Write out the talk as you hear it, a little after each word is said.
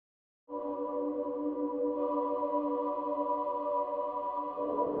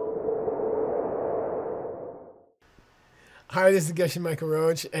Hi, this is Geshe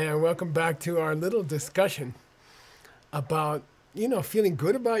Roach, and welcome back to our little discussion about, feeling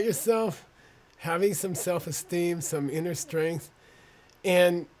good about yourself, having some self-esteem, some inner strength.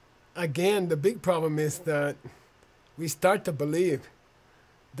 And again, the big problem is that we start to believe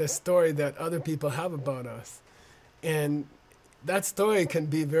the story that other people have about us. And that story can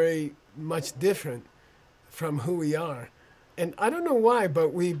be very much different from who we are. And I don't know why,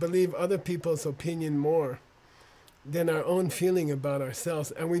 but we believe other people's opinion more than our own feeling about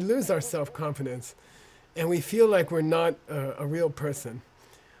ourselves. And we lose our self-confidence. And we feel like we're not a real person.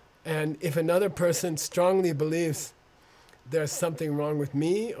 And if another person strongly believes there's something wrong with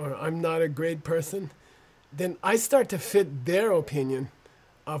me or I'm not a great person, then I start to fit their opinion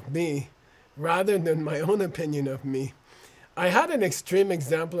of me rather than my own opinion of me. I had an extreme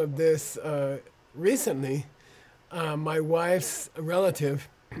example of this recently. My wife's relative,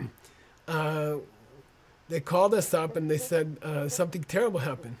 they called us up and they said something terrible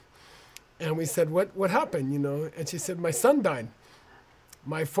happened. And we said, what happened, And she said, my son died.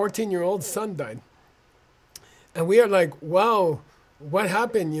 My 14-year-old son died. And we are like, wow, what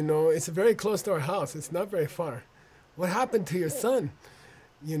happened, It's very close to our house. It's not very far. What happened to your son?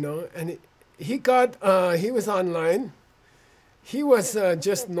 And he was online. He was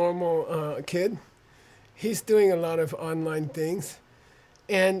just normal kid. He's doing a lot of online things.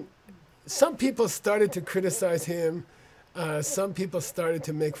 And some people started to criticize him. Some people started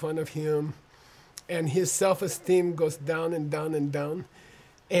to make fun of him. And his self-esteem goes down and down and down.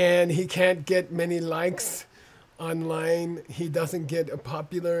 And he can't get many likes online. He doesn't get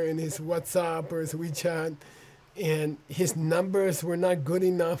popular in his WhatsApp or his WeChat. And his numbers were not good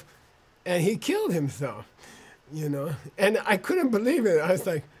enough. And he killed himself, And I couldn't believe it. I was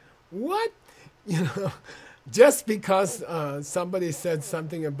like, what? Just because somebody said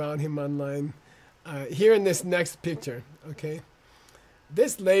something about him online. Here in this next picture, okay?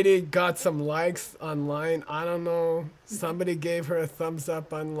 This lady got some likes online. I don't know. Somebody gave her a thumbs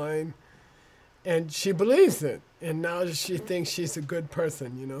up online. And she believes it. And now she thinks she's a good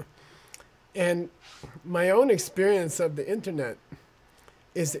person, And my own experience of the internet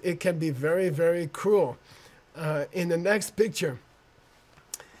is it can be very, very cruel. In the next picture,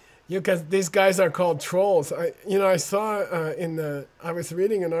 because these guys are called trolls. I saw I was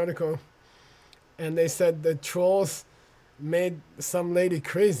reading an article, and they said the trolls made some lady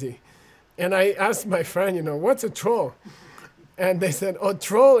crazy. And I asked my friend, what's a troll? And they said, oh,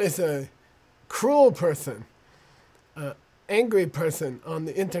 troll is a cruel person, angry person on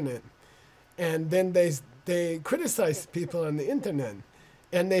the internet. And then they criticize people on the internet.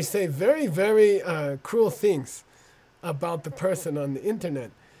 And they say very, very cruel things about the person on the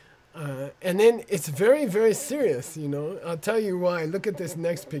internet. And then it's very, very serious, I'll tell you why. Look at this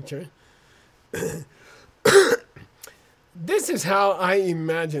next picture. This is how I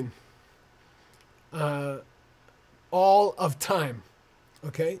imagine all of time,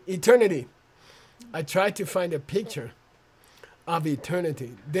 okay? Eternity. I tried to find a picture of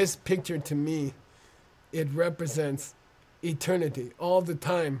eternity. This picture to me, it represents eternity, all the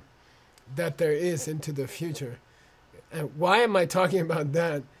time that there is into the future. And why am I talking about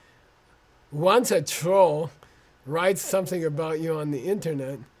that? Once a troll writes something about you on the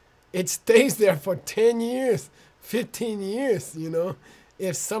internet, it stays there for 10 years, 15 years,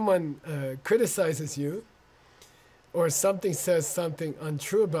 If someone criticizes you or something says something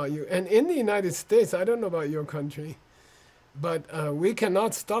untrue about you. And in the United States, I don't know about your country, but we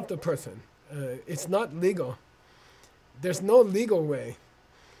cannot stop the person. It's not legal. There's no legal way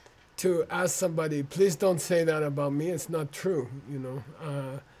to ask somebody, please don't say that about me. It's not true,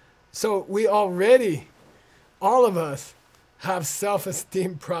 So we already, all of us, have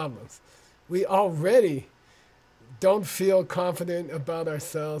self-esteem problems. We already don't feel confident about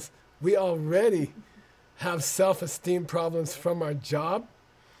ourselves. We already have self-esteem problems from our job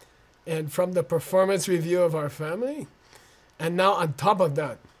and from the performance review of our family. And now on top of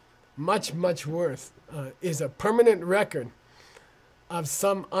that, much, much worse, is a permanent record of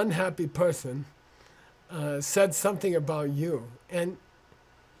some unhappy person said something about you. And,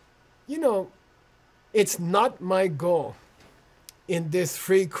 it's not my goal in this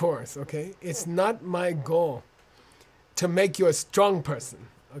free course, okay? It's not my goal to make you a strong person,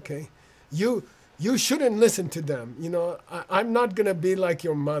 okay? You shouldn't listen to them. I'm not going to be like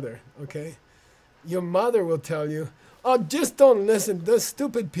your mother, okay? Your mother will tell you, oh, just don't listen to those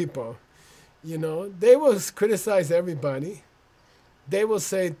stupid people. They will criticize everybody. They will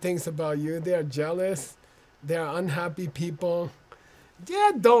say things about you. They are jealous. They are unhappy people.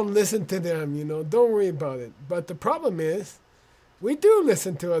 Yeah, don't listen to them, Don't worry about it. But the problem is, we do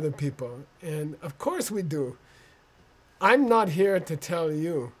listen to other people. And of course we do. I'm not here to tell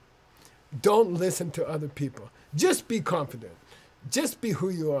you, don't listen to other people. Just be confident. Just be who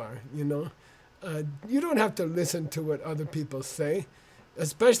you are, you know. You don't have to listen to what other people say.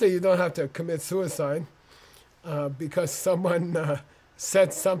 Especially you don't have to commit suicide because someone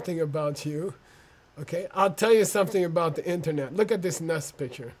said something about you. Okay, I'll tell you something about the internet. Look at this next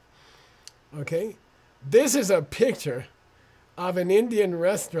picture. Okay, this is a picture of an Indian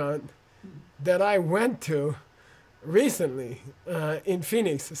restaurant that I went to recently in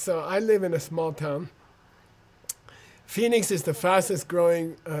Phoenix. So I live in a small town. Phoenix is the fastest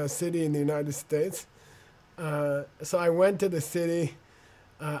growing city in the United States. So I went to the city.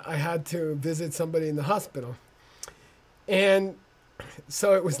 I had to visit somebody in the hospital. And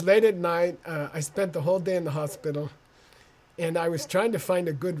so it was late at night. I spent the whole day in the hospital. And I was trying to find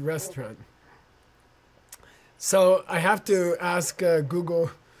a good restaurant. So I have to ask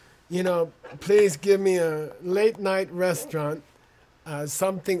Google, you know, please give me a late night restaurant,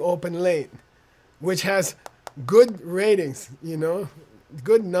 something open late, which has good ratings, you know,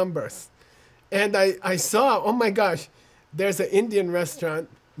 good numbers. And I saw, oh my gosh, there's an Indian restaurant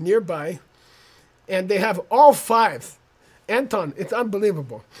nearby, and they have all 5. Anton, it's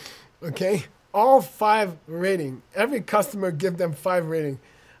unbelievable, okay? All 5 rating. Every customer give them 5 rating.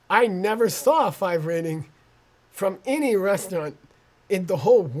 I never saw a 5 rating from any restaurant in the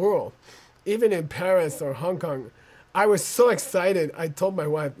whole world, even in Paris or Hong Kong. I was so excited. I told my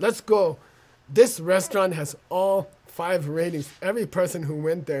wife, let's go. This restaurant has all 5 ratings. Every person who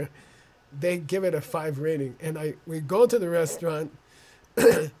went there, they give it a 5 rating. And we go to the restaurant.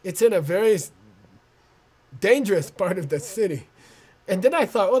 It's in a very dangerous part of the city. And then I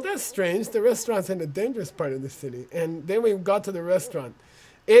thought, oh, that's strange. The restaurant's in a dangerous part of the city. And then we got to the restaurant.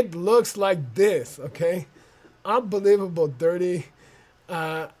 It looks like this, okay? Unbelievable dirty.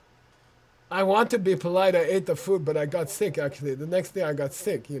 I want to be polite. I ate the food, but I got sick, actually. The next day I got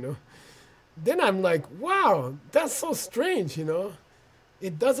sick, you know. Then I'm like, wow, that's so strange, you know.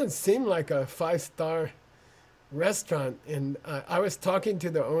 It doesn't seem like a 5-star restaurant. And I was talking to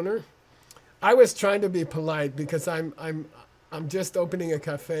the owner. I was trying to be polite because I'm just opening a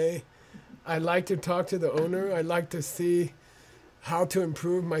cafe. I like to talk to the owner. I like to see how to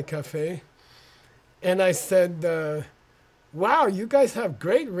improve my cafe. And I said, wow, you guys have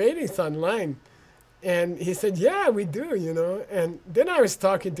great ratings online. And he said, yeah, we do, you know. And then I was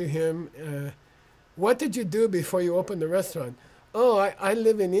talking to him. What did you do before you opened the restaurant? Oh, I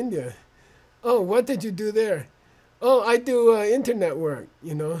live in India. Oh, what did you do there? Oh, I do internet work,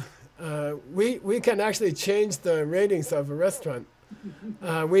 you know. We can actually change the ratings of a restaurant.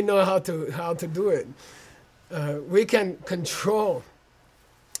 We know how to do it. We can control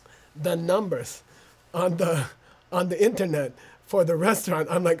the numbers on the internet for the restaurant.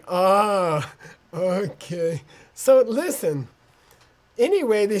 I'm like, okay. So listen,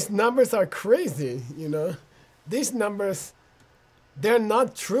 anyway, these numbers are crazy, you know. These numbers, they're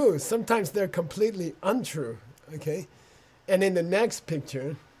not true. Sometimes they're completely untrue, okay? And in the next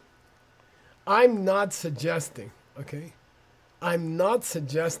picture, I'm not suggesting, okay? I'm not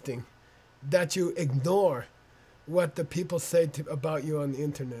suggesting that you ignore what the people say about you on the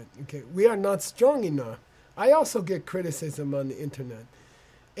internet, okay? We are not strong enough. I also get criticism on the internet.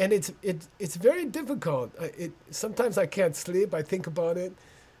 And it's very difficult. Sometimes I can't sleep. I think about it.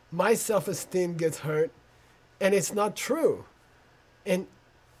 My self-esteem gets hurt. And it's not true.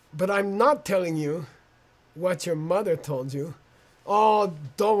 But I'm not telling you what your mother told you. Oh,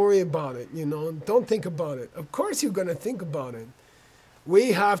 don't worry about it, you know. Don't think about it. Of course you're going to think about it.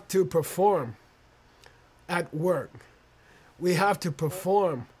 We have to perform at work. We have to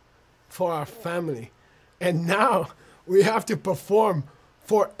perform for our family. And now we have to perform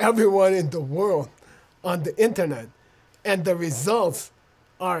for everyone in the world on the internet. And the results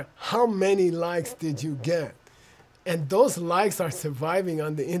are how many likes did you get? And those likes are surviving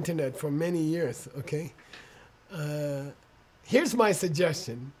on the internet for many years, okay? Here's my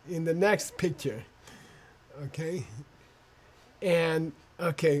suggestion in the next picture, okay? And,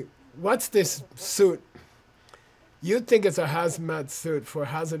 okay, what's this suit? You think it's a hazmat suit for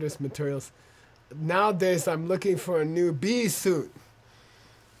hazardous materials. Nowadays, I'm looking for a new bee suit.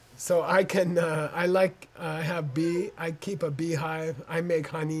 So I can, I have bee, I keep a beehive, I make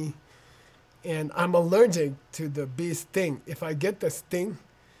honey, and I'm allergic to the bee sting. If I get the sting,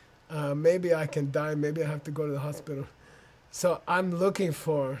 maybe I can die, maybe I have to go to the hospital. So I'm looking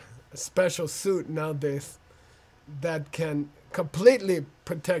for a special suit nowadays that can completely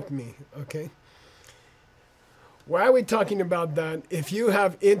protect me, okay? Why are we talking about that? If you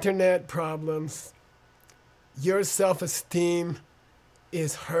have internet problems, your self-esteem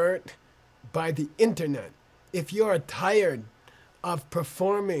is hurt by the internet. if you are tired of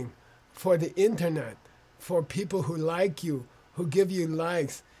performing for the internet, for people who like you, who give you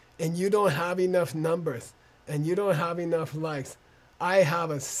likes, and you don't have enough numbers, and you don't have enough likes, I have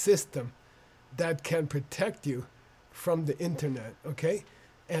a system that can protect you from the internet, okay?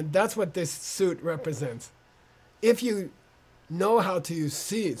 And that's what this suit represents. If you know how to use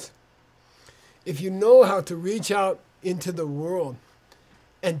seeds, if you know how to reach out into the world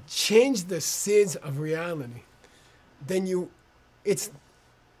and change the seeds of reality, then you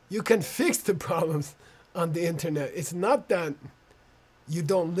can fix the problems on the internet. It's not that you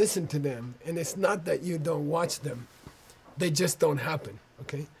don't listen to them, and it's not that you don't watch them. They just don't happen,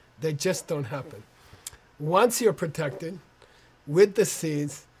 okay? They just don't happen. Once you're protected with the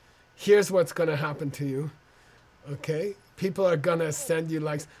seeds, here's what's going to happen to you, okay? People are going to send you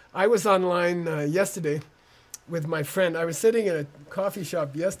likes. I was online yesterday with my friend. I was sitting in a coffee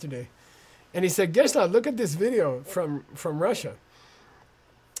shop yesterday, and he said, Geshe, look at this video from Russia.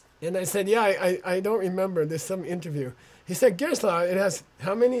 And I said, yeah, I don't remember. There's some interview. He said, Geshe, it has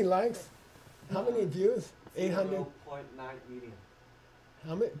how many likes? How many views? 800? 0.9 million.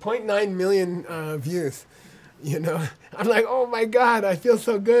 How many? 0.9 million views, you know. I'm like, oh my God, I feel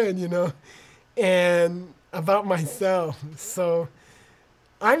so good, you know, and about myself. So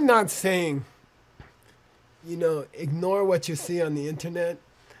I'm not saying, you know, ignore what you see on the internet.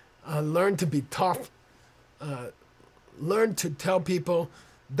 Learn to be tough. Learn to tell people,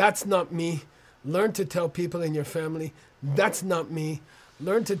 that's not me. Learn to tell people in your family, that's not me.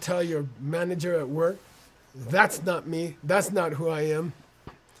 Learn to tell your manager at work, that's not me. That's not who I am.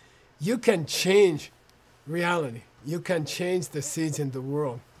 You can change reality. You can change the seeds in the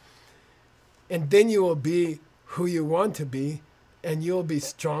world. And then you will be who you want to be, and you'll be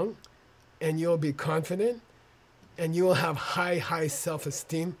strong, and you'll be confident, and you will have high, high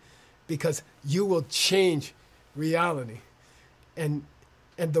self-esteem, because you will change reality. And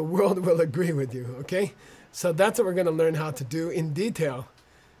the world will agree with you, okay? So that's what we're going to learn how to do in detail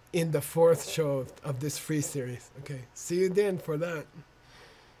in the 4th show of this free series. Okay, see you then for that.